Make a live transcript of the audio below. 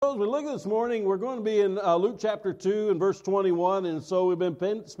so as we look at this morning, we're going to be in Luke chapter 2 and verse 21. And so we've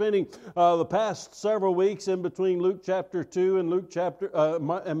been spending the past several weeks in between Luke chapter 2 and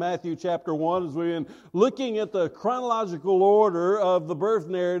and Matthew chapter 1 as we've been looking at the chronological order of the birth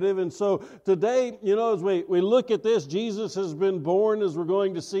narrative. And so today, as we look at this, Jesus has been born, as we're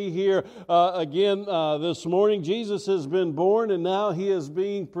going to see here again this morning. Jesus has been born, and now he is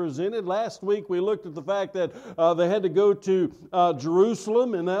being presented. Last week we looked at the fact that they had to go to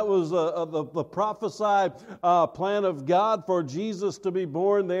Jerusalem, and that was the prophesied plan of God for Jesus to be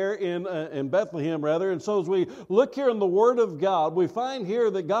born there in Bethlehem, rather. And so as we look here in the Word of God, we find here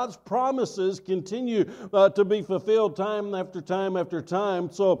that God's promises continue to be fulfilled time after time after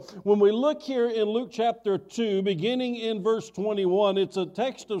time. So when we look here in Luke chapter 2, beginning in verse 21, it's a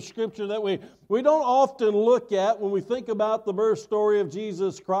text of Scripture that we don't often look at when we think about the birth story of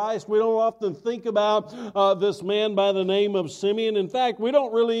Jesus Christ. We don't often think about this man by the name of Simeon. In fact, we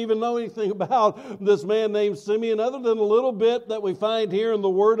don't really even know anything about this man named Simeon other than a little bit that we find here in the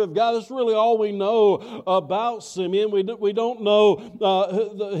Word of God. That's really all we know about Simeon. We don't know,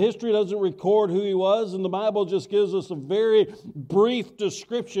 the history doesn't record who he was, and the Bible just gives us a very brief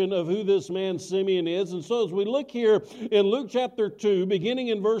description of who this man Simeon is. And so as we look here in Luke chapter 2, beginning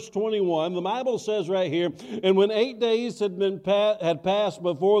in verse 21, the Bible says right here, and when 8 days had passed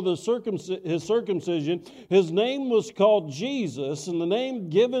before his circumcision, his name was called Jesus, and the name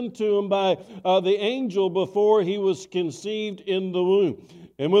given to him by the angel before he was conceived in the womb.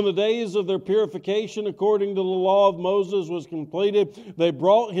 And when the days of their purification according to the law of Moses was completed, they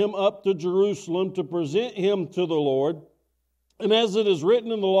brought him up to Jerusalem to present him to the Lord. And as it is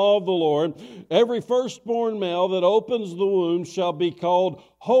written in the law of the Lord, every firstborn male that opens the womb shall be called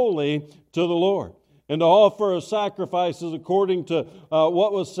holy to the Lord, and to offer sacrifices according to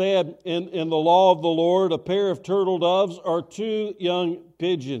what was said in the law of the Lord, a pair of turtle doves or 2 young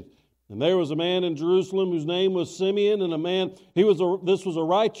pigeons. And there was a man in Jerusalem whose name was Simeon, and this was a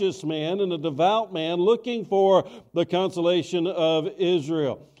righteous man and a devout man looking for the consolation of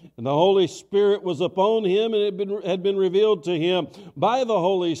Israel. And the Holy Spirit was upon him, and it had been revealed to him by the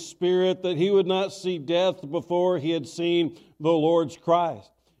Holy Spirit that he would not see death before he had seen the Lord's Christ.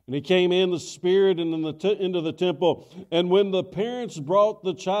 And he came in the Spirit and into the temple. And when the parents brought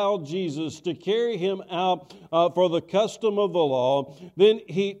the child Jesus to carry him out for the custom of the law, then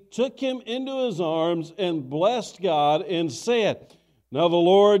he took him into his arms and blessed God and said, "Now the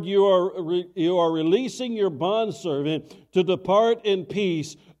Lord, you are releasing your bondservant to depart in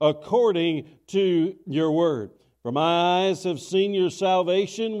peace according to your word. For my eyes have seen your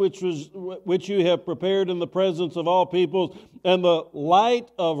salvation, which you have prepared in the presence of all peoples, and the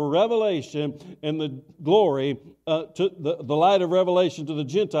light of revelation and the glory to the light of revelation to the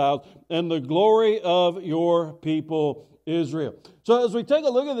Gentiles, and the glory of your people Israel." So as we take a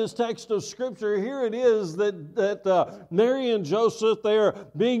look at this text of Scripture, here it is that Mary and Joseph, they are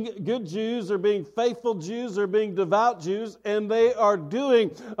being good Jews, they're being faithful Jews, they're being devout Jews, and they are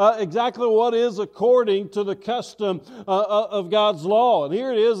doing exactly what is according to the custom of God's law. And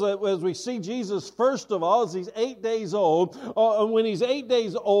here it is as we see Jesus, first of all, as he's 8 days old. When he's 8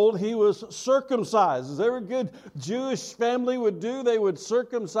 days old, he was circumcised. As every good Jewish family would do, they would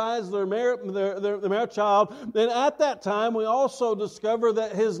circumcise their male child. And at that time, we also discover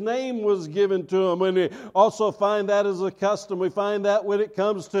that his name was given to him. And we also find that as a custom. We find that when it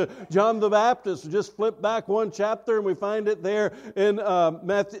comes to John the Baptist. We just flip back one chapter and we find it there in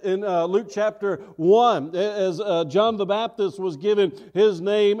Luke chapter 1, as John the Baptist was given his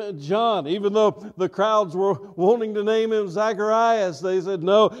name John. Even though the crowds were wanting to name him Zacharias, they said,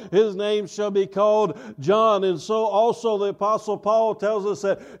 no, his name shall be called John. And so also the Apostle Paul tells us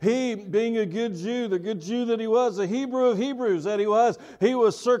that he, being a good Jew, the good Jew that he was, a Hebrew of Hebrews that he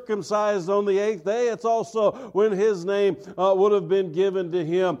was circumcised on the 8th day. It's also when his name would have been given to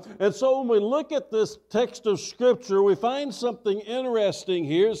him. And so when we look at this text of Scripture, we find something interesting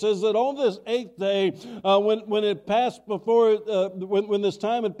here. It says that on this 8th day, when it passed before, when this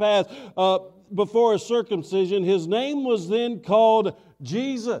time had passed before his circumcision, his name was then called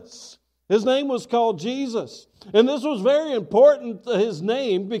Jesus. His name was called Jesus. And this was very important, his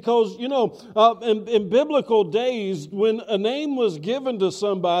name, because, in biblical days, when a name was given to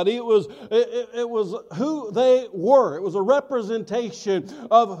somebody, it was who they were. It was a representation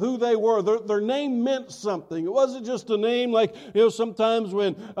of who they were. Their name meant something. It wasn't just a name like, sometimes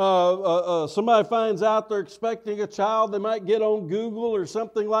when somebody finds out they're expecting a child, they might get on Google or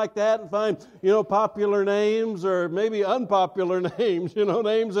something like that and find, popular names or maybe unpopular names,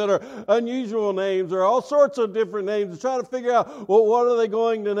 names that are unusual names or all sorts of different names to try to figure out, well, what are they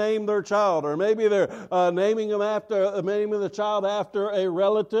going to name their child? Or maybe they're naming the child after a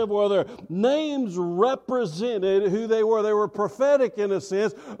relative, or their names represented who they were. They were prophetic in a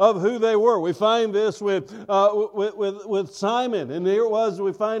sense of who they were. We find this with Simon, and here it was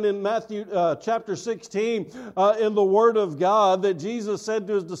we find in Matthew chapter 16 in the Word of God that Jesus said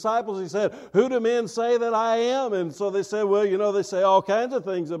to his disciples, he said, "Who do men say that I am?" And so they said, well, they say all kinds of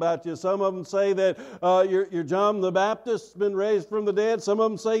things about you. Some of them say that you're John the Baptist, been raised from the dead. Some of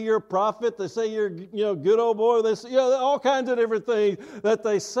them say you're a prophet. They say you're good old boy. They say all kinds of different things that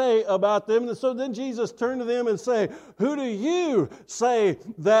they say about them. And so then Jesus turned to them and said, "Who do you say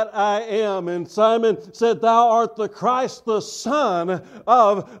that I am?" And Simon said, "Thou art the Christ, the Son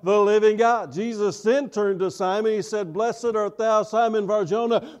of the living God." Jesus then turned to Simon. He said, "Blessed art thou, Simon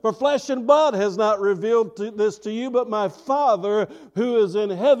Bar-Jonah, for flesh and blood has not revealed this to you, but my Father who is in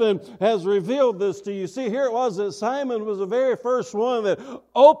heaven has revealed this to you." See, here it was that Simon was the very first one that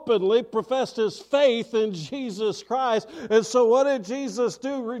openly professed his faith in Jesus Christ. And so what did Jesus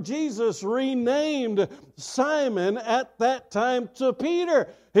do? Jesus renamed Simon at that time to Peter.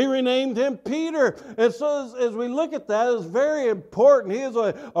 He renamed him Peter. And so as we look at that, it's very important. He is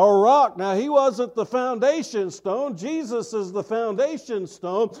a rock. Now, he wasn't the foundation stone. Jesus is the foundation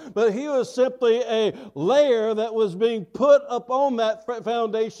stone, but he was simply a layer that was being put upon that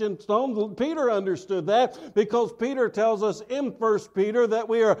foundation stone. Peter understood that because Peter tells us in 1 Peter that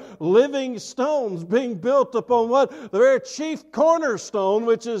we are living stones being built upon what? The very chief cornerstone,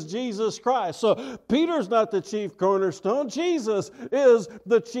 which is Jesus Christ. So Peter's not the chief cornerstone. Jesus is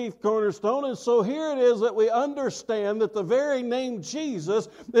the chief cornerstone. And so here it is that we understand that the very name Jesus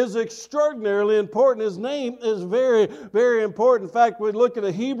is extraordinarily important. His name is very, very important. In fact, we look at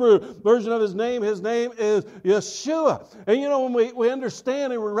a Hebrew version of his name is Yeshua. And when we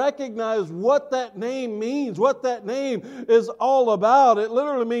understand and we recognize what that name means, what that name is all about, it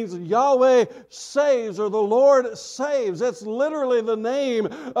literally means Yahweh saves, or the Lord saves. That's literally the name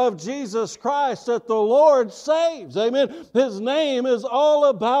of Jesus Christ, that the Lord saves. Amen. His name is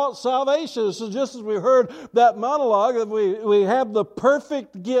all about salvation. So just as we heard that monologue, we have the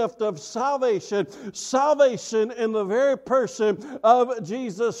perfect gift of salvation. Salvation in the very person of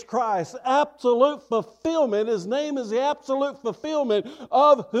Jesus Christ. Absolute fulfillment. His name is the absolute fulfillment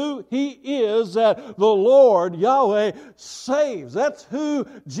of who He is, that the Lord, Yahweh, saves. That's who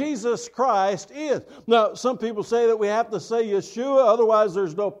Jesus Christ is. Now, some people say that we have to say Yeshua, otherwise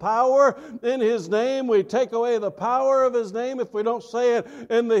there's no power in His name. We take away the power of His name if we don't say it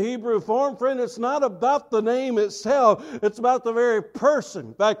in the Hebrew form. Friend, it's not about the name itself. It's about the very person.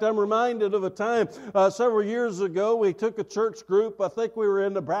 In fact, I'm reminded of a time several years ago, we took a church group. I think we were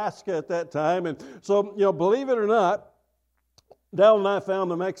in Nebraska at that time. And so, believe it or not, Dal and I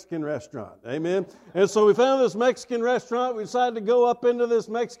found a Mexican restaurant. Amen. And so we found this Mexican restaurant. We decided to go up into this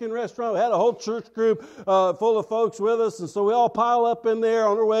Mexican restaurant. We had a whole church group full of folks with us. And so we all pile up in there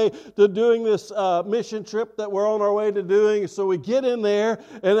on our way to doing this mission trip that we're on our way to doing. So we get in there,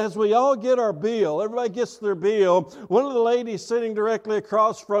 and as we all get our bill, everybody gets their bill, one of the ladies sitting directly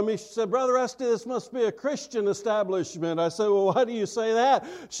across from me, she said, "Brother Rusty, this must be a Christian establishment." I said, "Well, why do you say that?"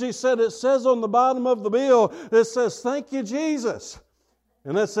 She said, "It says on the bottom of the bill, it says, 'Thank you, Jesus.'"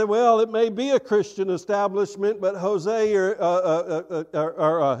 And I said, "Well, it may be a Christian establishment, but Jose,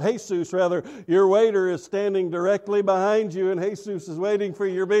 or Jesus, rather, your waiter is standing directly behind you, and Jesus is waiting for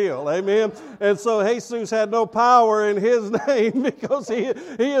your bill." Amen. And so Jesus had no power in His name because He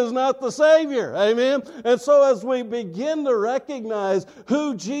is not the Savior. Amen. And so as we begin to recognize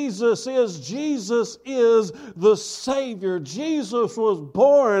who Jesus is the Savior. Jesus was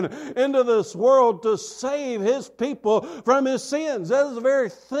born into this world to save His people from His sins. That is the very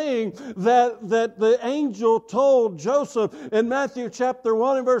thing that the angel told Joseph in Matthew chapter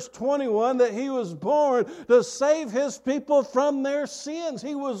 1 and verse 21, that he was born to save his people from their sins.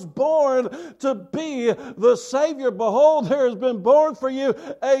 He was born to be the Savior. "Behold, there has been born for you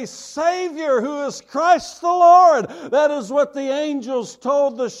a Savior who is Christ the Lord." That is what the angels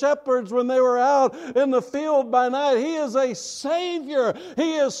told the shepherds when they were out in the field by night. He is a Savior.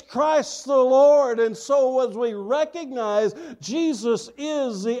 He is Christ the Lord. And so as we recognize Jesus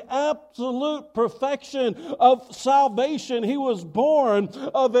is the absolute perfection of salvation. He was born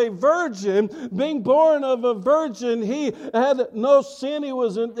of a virgin. Being born of a virgin, He had no sin. He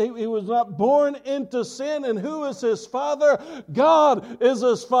was not born into sin. And who is His father? God is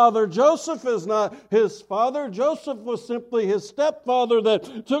His father. Joseph is not His father. Joseph was simply His stepfather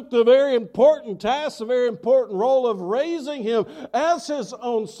that took the very important task, the very important role of raising him as his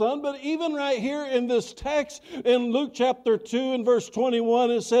own son. But even right here in this text in Luke chapter 2 and verse 20,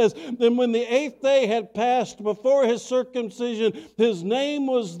 21 it says, "Then when the 8th day had passed before his circumcision, his name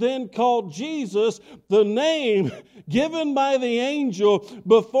was then called Jesus, the name given by the angel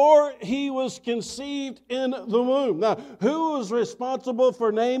before he was conceived in the womb." Now, who was responsible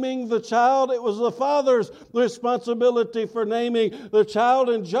for naming the child? It was the father's responsibility for naming the child.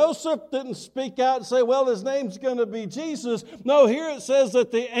 And Joseph didn't speak out and say, well, his name's going to be Jesus. No, here it says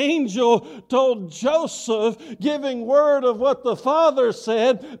that the angel told Joseph, giving word of what the father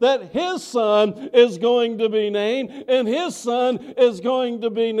said, that his son is going to be named, and his son is going to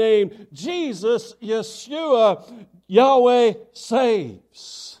be named Jesus, Yeshua, Yahweh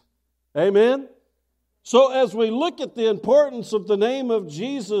saves. Amen? So as we look at the importance of the name of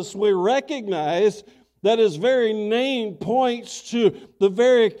Jesus, we recognize that his very name points to the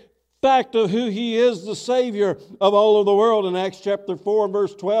very fact of who he is, the Savior of all of the world. In Acts chapter 4 and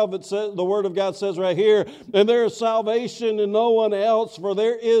verse 12, it says, the Word of God says right here, "And there is salvation in no one else, for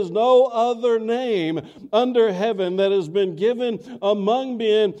there is no other name under heaven that has been given among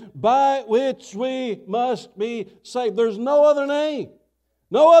men by which we must be saved." There's no other name.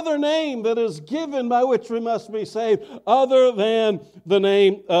 No other name that is given by which we must be saved other than the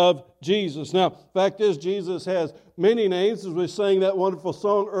name of Jesus. Now, fact is, Jesus has many names. As we sang that wonderful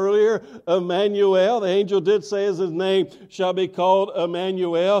song earlier, Emmanuel. The angel did say his name shall be called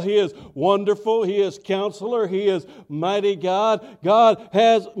Emmanuel. He is wonderful. He is counselor. He is mighty God. God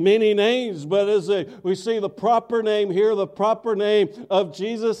has many names, but as we see the proper name here, the proper name of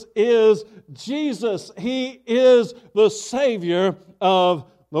Jesus is Jesus. He is the Savior of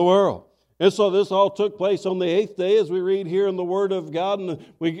the world. And so this all took place on the 8th day, as we read here in the Word of God. And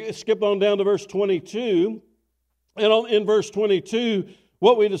we skip on down to verse 22. And in verse 22,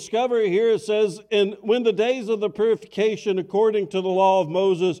 what we discover here, it says, "And when the days of the purification according to the law of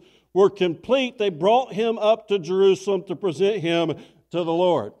Moses were complete, they brought him up to Jerusalem to present him to the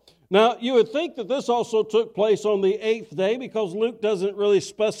Lord." Now, you would think that this also took place on the 8th day, because Luke doesn't really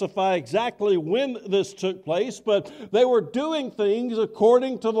specify exactly when this took place, but they were doing things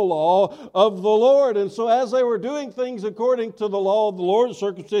according to the law of the Lord. And so as they were doing things according to the law of the Lord,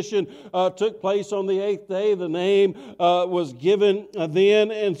 circumcision took place on the 8th day. The name was given then.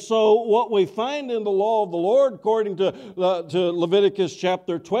 And so what we find in the law of the Lord, according to Leviticus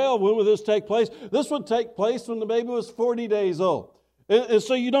chapter 12, when would this take place? This would take place when the baby was 40 days old. And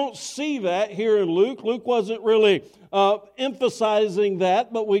so you don't see that here in Luke. Luke wasn't really emphasizing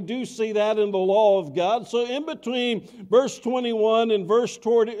that, but we do see that in the law of God. So in between verse 21 and verse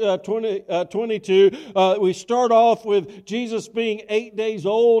 22, we start off with Jesus being 8 days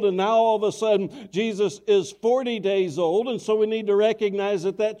old, and now all of a sudden Jesus is 40 days old. And so we need to recognize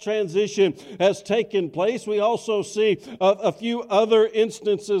that that transition has taken place. We also see a few other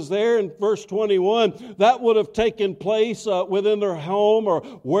instances there in verse 21 that would have taken place within their home or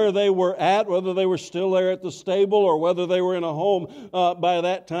where they were at, whether they were still there at the stable or whether they were in a home by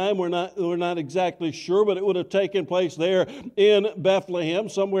that time. We're not exactly sure, but it would have taken place there in Bethlehem.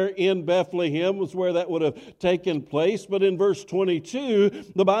 Somewhere in Bethlehem was where that would have taken place. But in verse 22,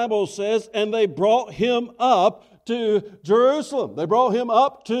 the Bible says, "And they brought him up to Jerusalem." They brought him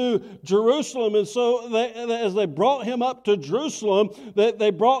up to Jerusalem. And so as they brought him up to Jerusalem,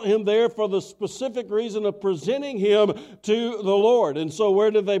 they brought him there for the specific reason of presenting him to the Lord. And so where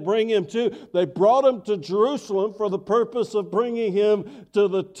did they bring him to? They brought him to Jerusalem for the purpose of bringing him to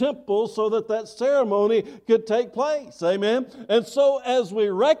the temple so that that ceremony could take place. Amen? And so as we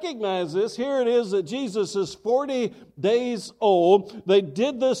recognize this, here it is that Jesus is 40 days old. They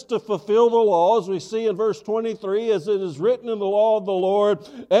did this to fulfill the law, as we see in verse 23, "As it is written in the law of the Lord,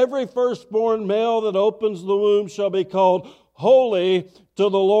 every firstborn male that opens the womb shall be called holy to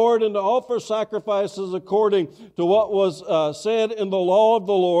the Lord, and to offer sacrifices according to what was said in the law of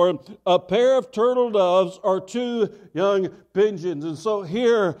the Lord, a pair of turtle doves or 2 young pigeons." And so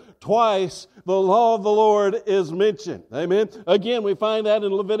here twice the law of the Lord is mentioned. Amen. Again, we find that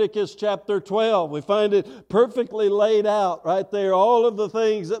in Leviticus chapter 12. We find it perfectly laid out right there. All of the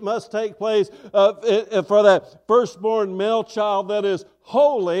things that must take place for that firstborn male child that is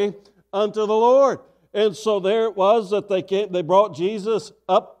holy unto the Lord. And so there it was that they brought Jesus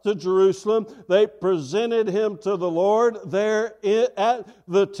up to Jerusalem. They presented him to the Lord there at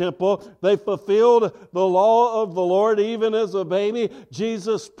the temple. They fulfilled the law of the Lord even as a baby.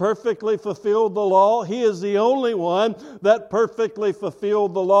 Jesus perfectly fulfilled the law. He is the only one that perfectly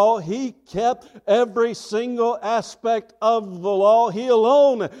fulfilled the law. He kept every single aspect of the law. He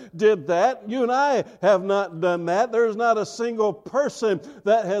alone did that. You and I have not done that. There's not a single person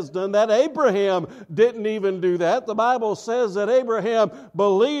that has done that. Abraham did didn't even do that. The Bible says that Abraham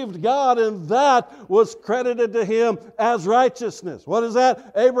believed God, and that was credited to him as righteousness. What is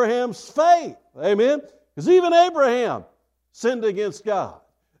that? Abraham's faith. Amen? Because even Abraham sinned against God.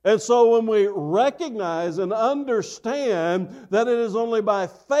 And so when we recognize and understand that it is only by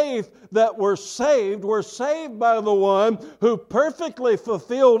faith that we're saved by the one who perfectly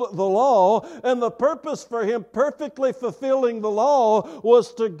fulfilled the law, and the purpose for him perfectly fulfilling the law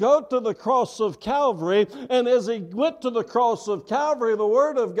was to go to the cross of Calvary. And as he went to the cross of Calvary, the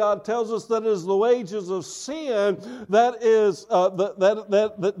Word of God tells us that it is the wages of sin, that is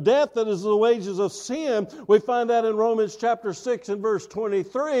that death that is the wages of sin. We find that in Romans chapter 6 and verse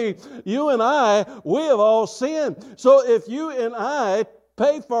 23. You and I, we have all sinned. So if you and I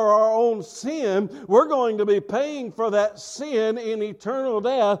pay for our own sin, we're going to be paying for that sin in eternal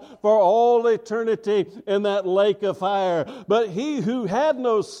death for all eternity in that lake of fire. But he who had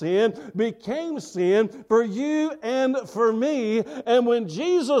no sin became sin for you and for me. And when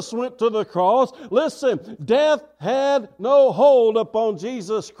Jesus went to the cross, listen, death had no hold upon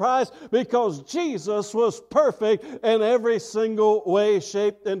Jesus Christ, because Jesus was perfect in every single way,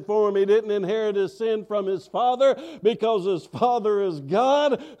 shape, and form. He didn't inherit his sin from his Father, because his Father is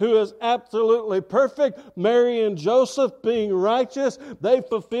God, who is absolutely perfect. Mary and Joseph, being righteous, they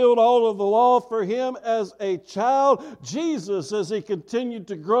fulfilled all of the law for him as a child. Jesus, as he continued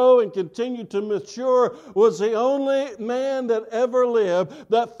to grow and continued to mature, was the only man that ever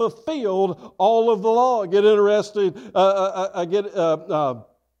lived that fulfilled all of the law. I get interested. I get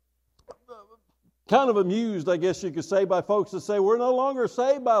kind of amused, I guess you could say, by folks that say we're no longer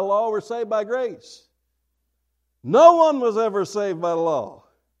saved by law, we're saved by grace. No one was ever saved by the law.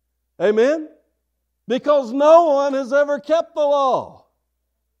 Amen? Because no one has ever kept the law.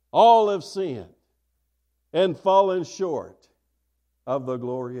 All have sinned and fallen short of the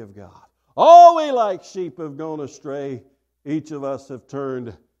glory of God. All we like sheep have gone astray. Each of us have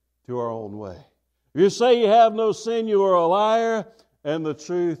turned to our own way. If you say you have no sin, you are a liar, and the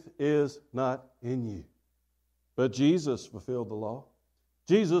truth is not in you. But Jesus fulfilled the law.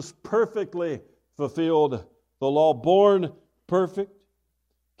 Jesus perfectly fulfilled the law, born perfect,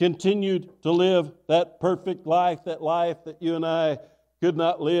 continued to live that perfect life, that you and I could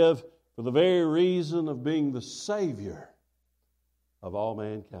not live, for the very reason of being the Savior of all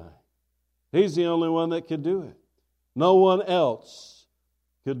mankind. He's the only one that could do it. No one else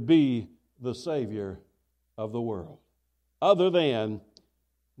could be the Savior of the world other than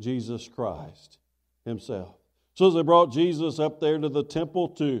Jesus Christ himself. So as they brought Jesus up there to the temple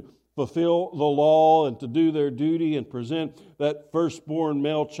to fulfill the law and to do their duty and present that firstborn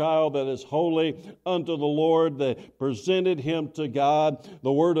male child that is holy unto the Lord, they presented him to God.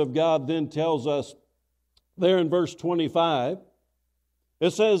 The Word of God then tells us there in verse 25,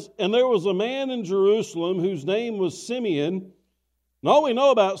 it says, "And there was a man in Jerusalem whose name was Simeon." And all we know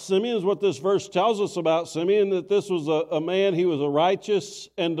about Simeon is what this verse tells us about Simeon, that this was a man, he was a righteous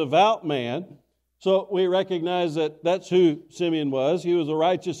and devout man. So we recognize that that's who Simeon was. He was a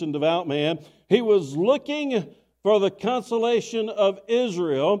righteous and devout man. He was looking for the consolation of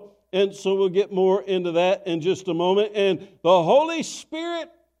Israel. And so we'll get more into that in just a moment. And the Holy Spirit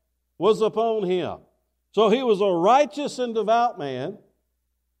was upon him. So he was a righteous and devout man.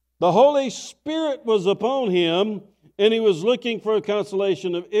 The Holy Spirit was upon him, and he was looking for the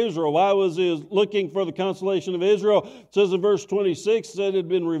consolation of Israel. Why was he looking for the consolation of Israel? It says in verse 26 that it had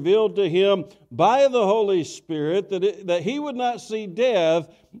been revealed to him by the Holy Spirit that he would not see death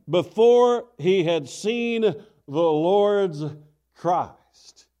before he had seen the Lord's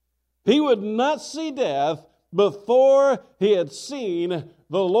Christ. He would not see death before he had seen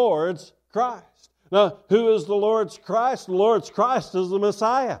the Lord's Christ. Now, who is the Lord's Christ? The Lord's Christ is the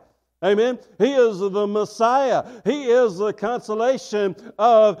Messiah. Amen. He is the Messiah. He is the consolation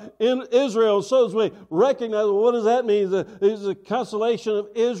of Israel. So as we recognize, well, what does that mean? He's the consolation of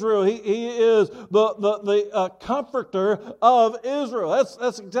Israel. He is the comforter of Israel.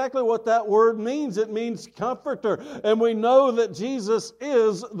 That's exactly what that word means. It means comforter. And we know that Jesus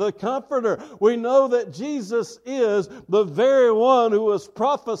is the comforter. We know that Jesus is the very one who was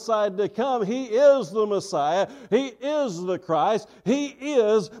prophesied to come. He is the Messiah. He is the Christ. He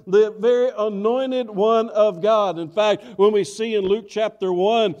is the very anointed one of God. In fact, when we see in Luke chapter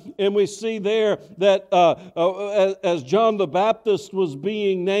 1, and we see there that as John the Baptist was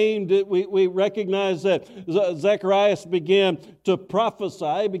being named, we recognize that Zacharias began to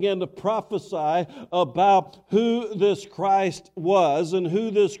prophesy about who this Christ was and who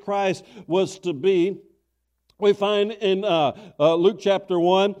this Christ was to be. We find in Luke chapter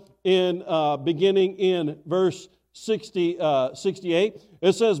 1, beginning in verse 68,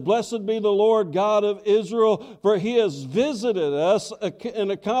 it says, "Blessed be the Lord God of Israel, for He has visited us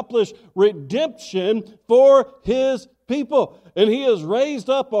and accomplished redemption for His people. And He has raised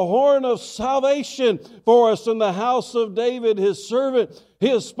up a horn of salvation for us in the house of David, His servant. He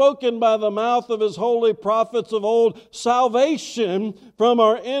has spoken by the mouth of His holy prophets of old salvation from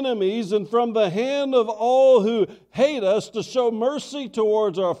our enemies and from the hand of all who hate us, to show mercy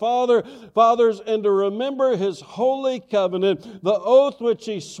towards our fathers, and to remember His holy covenant, the oath which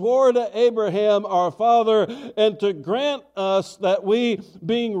He swore to Abraham our father, and to grant us that we,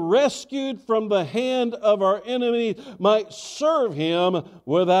 being rescued from the hand of our enemies, might serve Him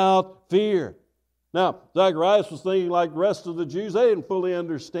without fear." Now, Zacharias was thinking like the rest of the Jews. They didn't fully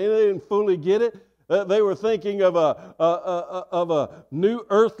understand it. They didn't fully get it. They were thinking of a new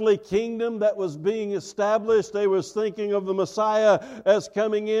earthly kingdom that was being established. They was thinking of the Messiah as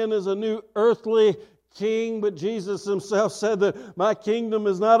coming in as a new earthly king. But Jesus Himself said that my kingdom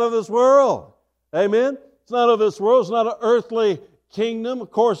is not of this world. Amen? It's not of this world. It's not an earthly kingdom.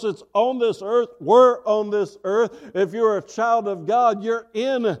 Of course, it's on this earth. We're on this earth. If you're a child of God, you're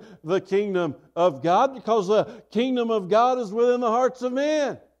in the kingdom of God, because the kingdom of God is within the hearts of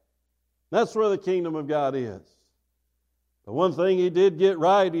men. That's where the kingdom of God is. But one thing He did get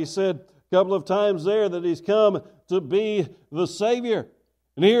right, He said a couple of times there that He's come to be the Savior.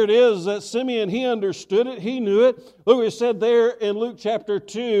 And here it is that Simeon, he understood it, he knew it. Look what He said there in Luke chapter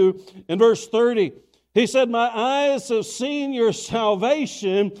 2 and verse 30. He said, "My eyes have seen your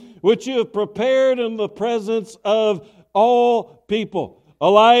salvation, which you have prepared in the presence of all people, a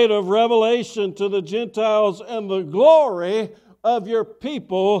light of revelation to the Gentiles and the glory of your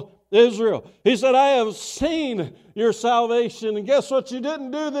people Israel." He said, "I have seen your salvation." And guess what? You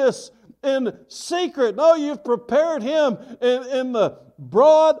didn't do this in secret. No, you've prepared Him in the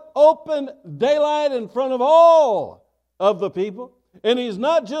broad, open daylight in front of all of the people. And He's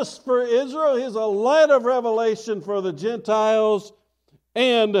not just for Israel. He's a light of revelation for the Gentiles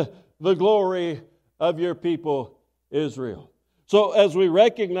and the glory of your people Israel. So as we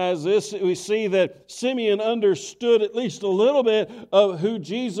recognize this, we see that Simeon understood at least a little bit of who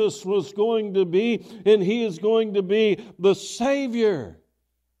Jesus was going to be, and He is going to be the Savior.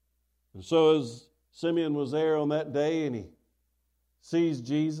 And so as Simeon was there on that day and he sees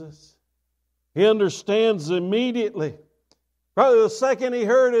Jesus, he understands immediately. Probably the second he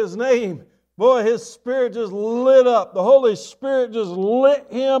heard His name, boy, his spirit just lit up. The Holy Spirit just lit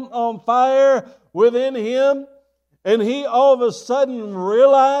him on fire within him. And he all of a sudden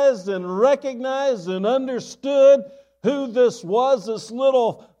realized and recognized and understood who this was, this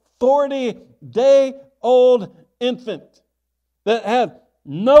little 40-day-old infant that had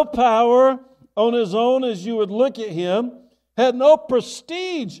no power on his own as you would look at him, had no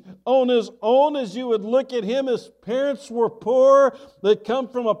prestige on his own as you would look at him. His parents were poor. They'd come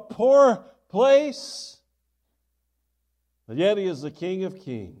from a poor place. But yet He is the King of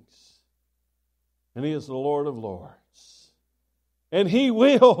Kings. And He is the Lord of Lords. And He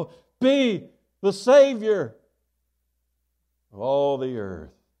will be the Savior of all the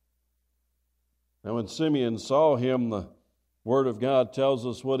earth. Now when Simeon saw Him, the Word of God tells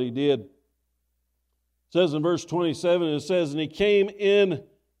us what he did. It says in verse 27, it says, "And he came in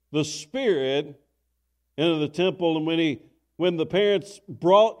the Spirit into the temple, and when the parents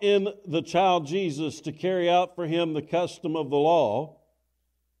brought in the child Jesus to carry out for him the custom of the law,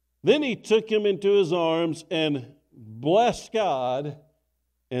 then he took him into his arms and blessed God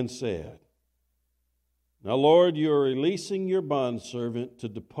and said, 'Now, Lord, you are releasing your bondservant to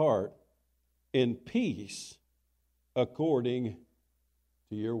depart in peace according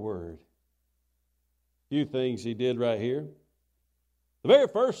to your word.'" Few things he did right here. The very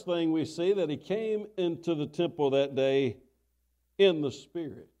first thing we see, that he came into the temple that day in the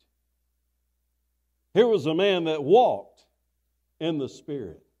Spirit. Here was a man that walked in the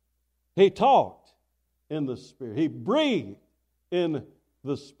Spirit. He talked in the Spirit. He breathed in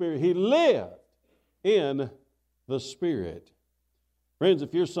the Spirit. He lived in the Spirit. Friends,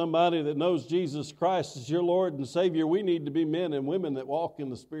 if you're somebody that knows Jesus Christ as your Lord and Savior, we need to be men and women that walk in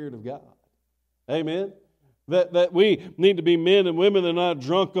the Spirit of God. Amen? That we need to be men and women that are not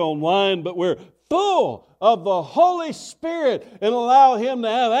drunk on wine, but we're full of the Holy Spirit and allow Him to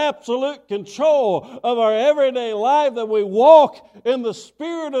have absolute control of our everyday life, that we walk in the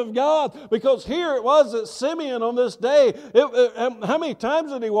Spirit of God. Because here it was that Simeon on this day, how many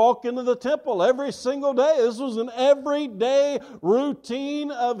times did he walk into the temple? Every single day. This was an everyday routine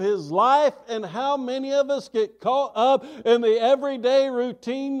of his life. And how many of us get caught up in the everyday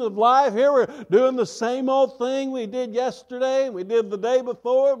routine of life? Here we're doing the same old thing we did yesterday, we did the day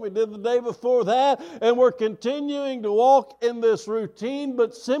before, we did the day before that, and we're were continuing to walk in this routine,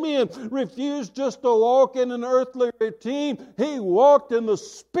 but Simeon refused just to walk in an earthly routine. He walked in the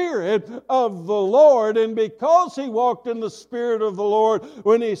Spirit of the Lord. And because he walked in the Spirit of the Lord,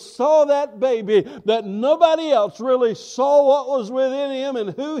 when he saw that baby that nobody else really saw what was within him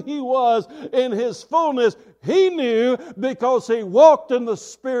and who he was in his fullness, he knew because he walked in the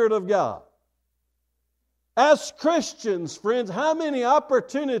Spirit of God. As Christians, friends, how many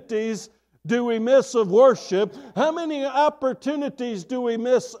opportunities do we miss of worship? How many opportunities do we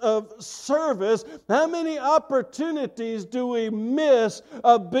miss of service? How many opportunities do we miss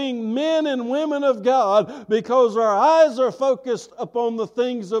of being men and women of God because our eyes are focused upon the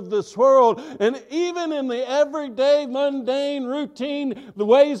things of this world? And even in the everyday, mundane, routine, the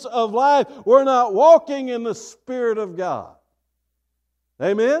ways of life, we're not walking in the Spirit of God.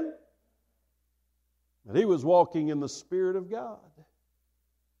 Amen? But he was walking in the Spirit of God.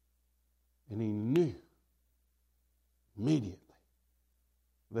 And he knew immediately,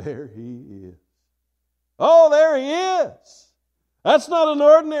 there he is. Oh, there he is. That's not an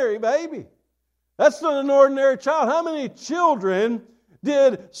ordinary baby. That's not an ordinary child. How many children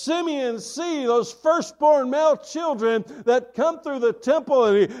did Simeon see, those firstborn male children that come through the temple,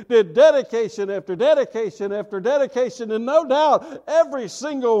 and he did dedication after dedication after dedication, and no doubt every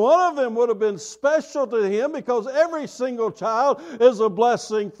single one of them would have been special to him because every single child is a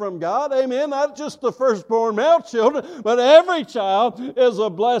blessing from God. Amen. Not just the firstborn male children, but every child is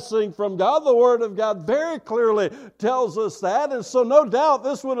a blessing from God. The Word of God very clearly tells us that, and so no doubt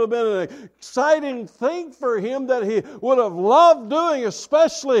this would have been an exciting thing for him that he would have loved doing,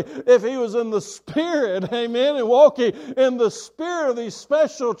 especially if he was in the Spirit, amen, and walking in the Spirit of these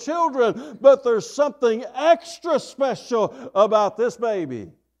special children. But there's something extra special about this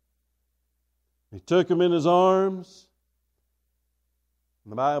baby. He took him in his arms.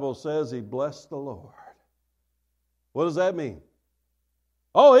 The Bible says he blessed the Lord. What does that mean?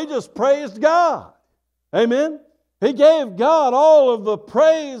 Oh, he just praised God. Amen. He gave God all of the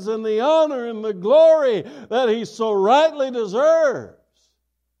praise and the honor and the glory that he so rightly deserves.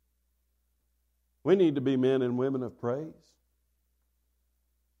 We need to be men and women of praise.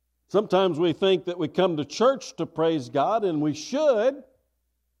 Sometimes we think that we come to church to praise God, and we should.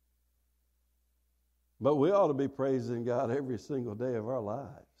 But we ought to be praising God every single day of our lives.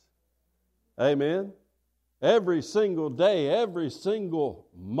 Amen? Every single day, every single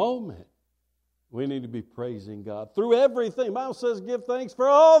moment, we need to be praising God. Through everything. The Bible says give thanks for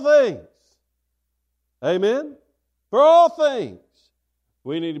all things. Amen? For all things.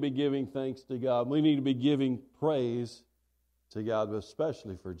 We need to be giving thanks to God. We need to be giving praise to God, but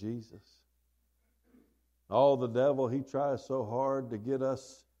especially for Jesus. Oh, the devil, he tries so hard to get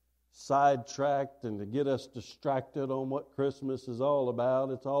us sidetracked and to get us distracted on what Christmas is all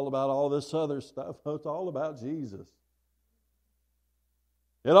about. It's all about all this other stuff. It's all about Jesus.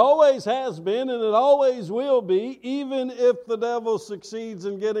 It always has been, and it always will be, even if the devil succeeds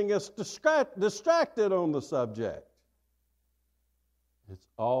in getting us distracted on the subject. It's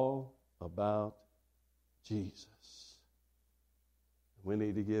all about Jesus. We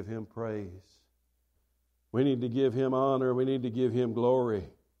need to give Him praise. We need to give Him honor. We need to give Him glory.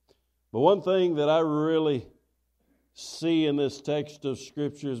 But one thing that I really see in this text of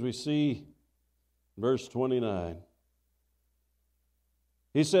Scripture is we see verse 29.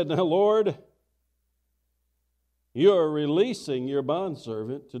 He said, "Now, Lord, you are releasing your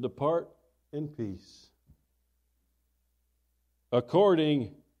bondservant to depart in peace,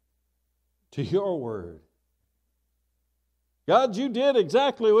 according to your word." God, you did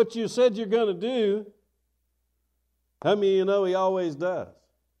exactly what you said you're going to do. How many of you know He always does?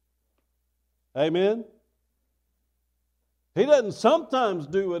 Amen? He doesn't sometimes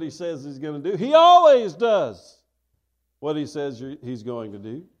do what He says He's going to do. He always does what He says He's going to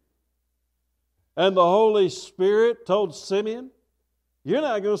do. And the Holy Spirit told Simeon, you're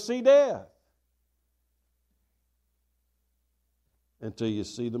not going to see death until you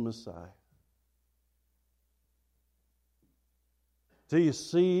see the Messiah. Till you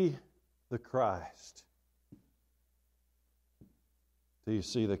see the Christ. Till you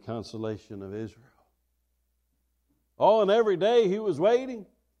see the consolation of Israel. Oh, and every day He was waiting.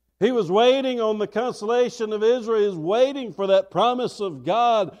 He was waiting on the consolation of Israel. He was waiting for that promise of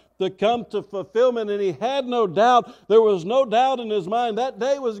God to come to fulfillment. And he had no doubt. There was no doubt in his mind that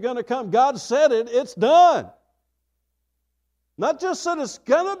day was going to come. God said it. It's done. Not just that it's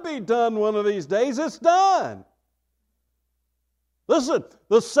going to be done one of these days. It's done. Listen,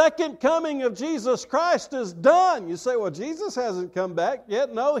 the second coming of Jesus Christ is done. You say, well, Jesus hasn't come back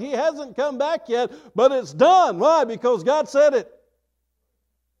yet. No, He hasn't come back yet, but it's done. Why? Because God said it.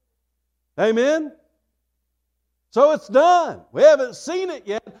 Amen? So it's done. We haven't seen it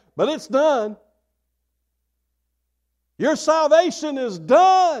yet, but it's done. Your salvation is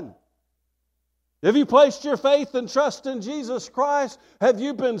done. Have you placed your faith and trust in Jesus Christ? Have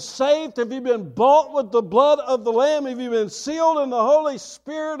you been saved? Have you been bought with the blood of the Lamb? Have you been sealed in the Holy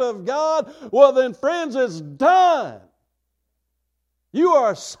Spirit of God? Well then, friends, it's done. You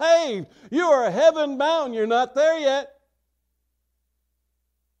are saved. You are heaven bound. You're not there yet.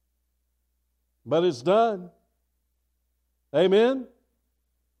 But it's done. Amen?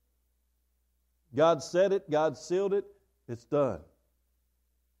 God said it. God sealed it. It's done.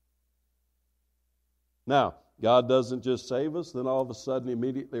 Now, God doesn't just save us, then all of a sudden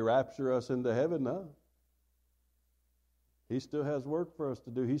immediately rapture us into heaven. No. He still has work for us to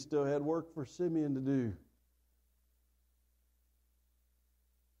do. He still had work for Simeon to do.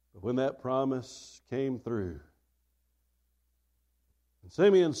 But when that promise came through, and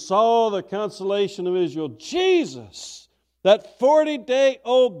Simeon saw the consolation of Israel, Jesus, that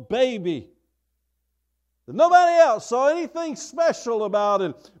 40-day-old baby, that nobody else saw anything special about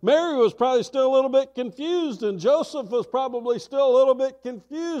it. Mary was probably still a little bit confused, and Joseph was probably still a little bit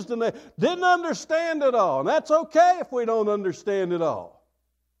confused, and they didn't understand it all. And that's okay if we don't understand it all.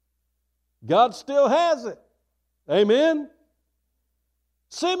 God still has it. Amen?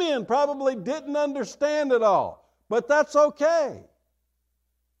 Simeon probably didn't understand it all, but that's okay.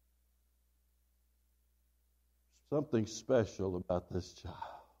 Something special about this child.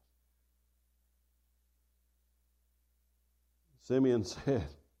 Simeon said,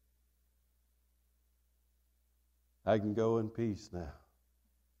 I can go in peace now.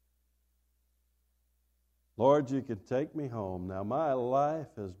 Lord, you can take me home. Now my life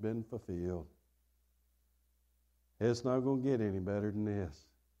has been fulfilled. It's not going to get any better than this.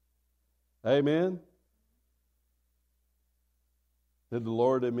 Amen? Did the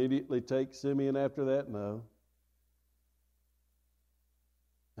Lord immediately take Simeon after that? No.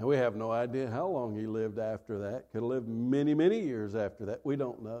 And we have no idea how long he lived after that. Could have lived many, many years after that. We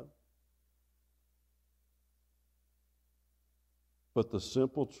don't know. But the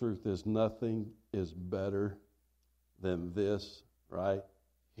simple truth is nothing is better than this right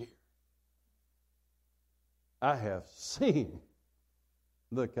here. I have seen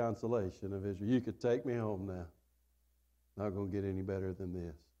the consolation of Israel. You could take me home now. Not going to get any better than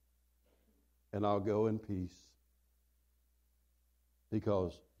this. And I'll go in peace.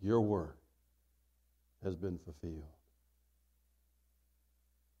 Because your word has been fulfilled.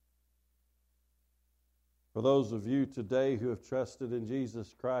 For those of you today who have trusted in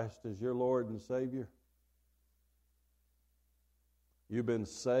Jesus Christ as your Lord and Savior, you've been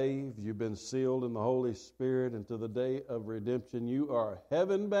saved, you've been sealed in the Holy Spirit, and to the day of redemption you are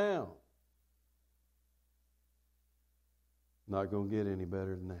heaven bound. Not going to get any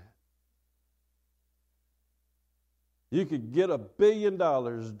better than that. You could get $1 billion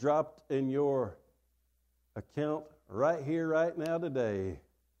dropped in your account right here, right now, today.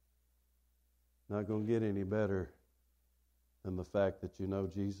 Not going to get any better than the fact that you know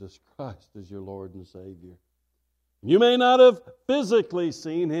Jesus Christ is your Lord and Savior. You may not have physically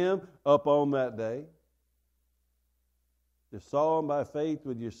seen Him up on that day. You saw Him by faith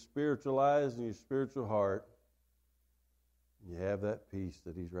with your spiritual eyes and your spiritual heart. You have that peace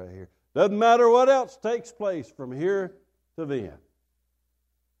that He's right here. Doesn't matter what else takes place from here to then.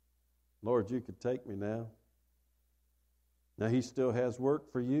 Lord, you could take me now. Now He still has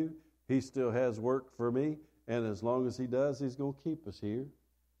work for you. He still has work for me. And as long as He does, He's going to keep us here.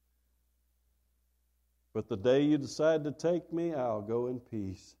 But the day you decide to take me, I'll go in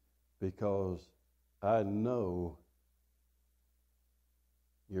peace because I know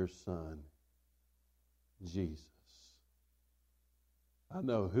your Son, Jesus. I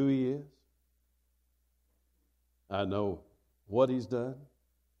know who He is. I know what He's done.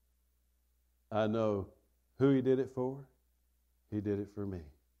 I know who He did it for. He did it for me.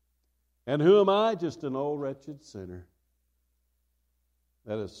 And who am I? Just an old wretched sinner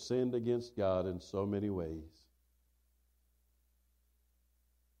that has sinned against God in so many ways.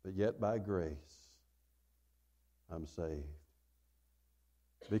 But yet by grace, I'm saved.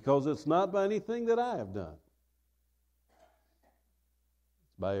 Because it's not by anything that I have done.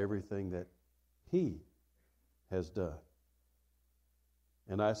 It's by everything that He has done.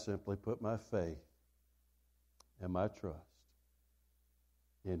 And I simply put my faith and my trust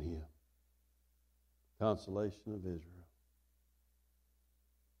in Him. Consolation of Israel.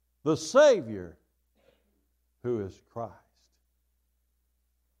 The Savior, who is Christ,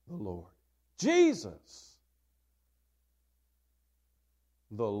 the Lord. Jesus,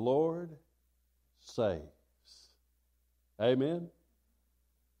 the Lord saves. Amen?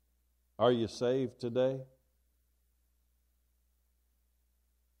 Are you saved today?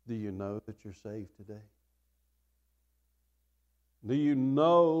 Do you know that you're saved today? Do you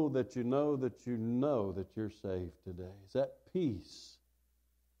know that you know that you know that you're saved today? Is that peace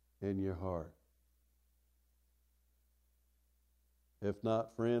in your heart? If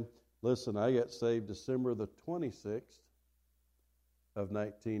not, friend, listen, I got saved December the 26th of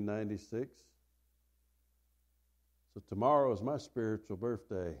 1996. So tomorrow is my spiritual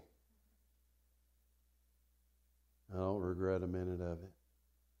birthday. I don't regret a minute of it.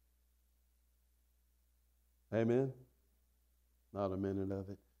 Amen? Not a minute of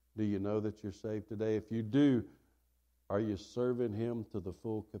it. Do you know that you're saved today? If you do, are you serving Him to the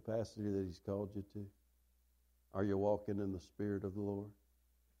full capacity that He's called you to? Are you walking in the Spirit of the Lord?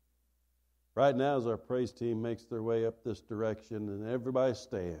 Right now, as our praise team makes their way up this direction, and everybody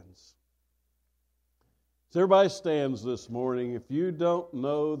stands. As everybody stands this morning, if you don't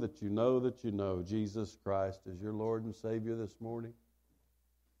know that you know that you know Jesus Christ is your Lord and Savior this morning,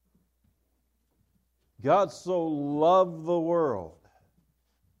 God so loved the world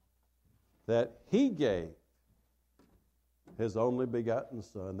that He gave His only begotten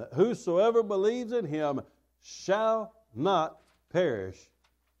Son, that whosoever believes in Him shall not perish,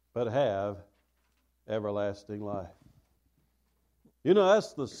 but have everlasting life. You know,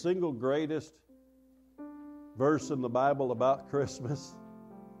 that's the single greatest verse in the Bible about Christmas.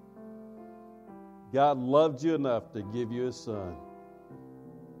 God loved you enough to give you His Son.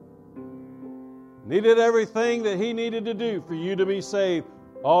 He did everything that He needed to do for you to be saved.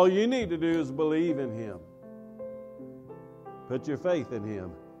 All you need to do is believe in Him. Put your faith in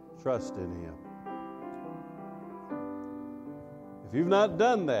Him. Trust in Him. If you've not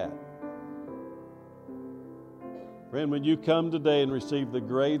done that, friend, when you come today and receive the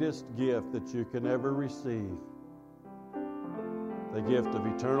greatest gift that you can ever receive, the gift of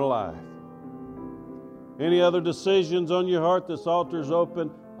eternal life. Any other decisions on your heart? This altar is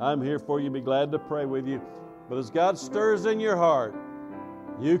open. I'm here for you. Be glad to pray with you. But as God stirs in your heart,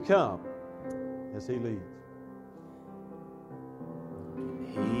 you come as He leads.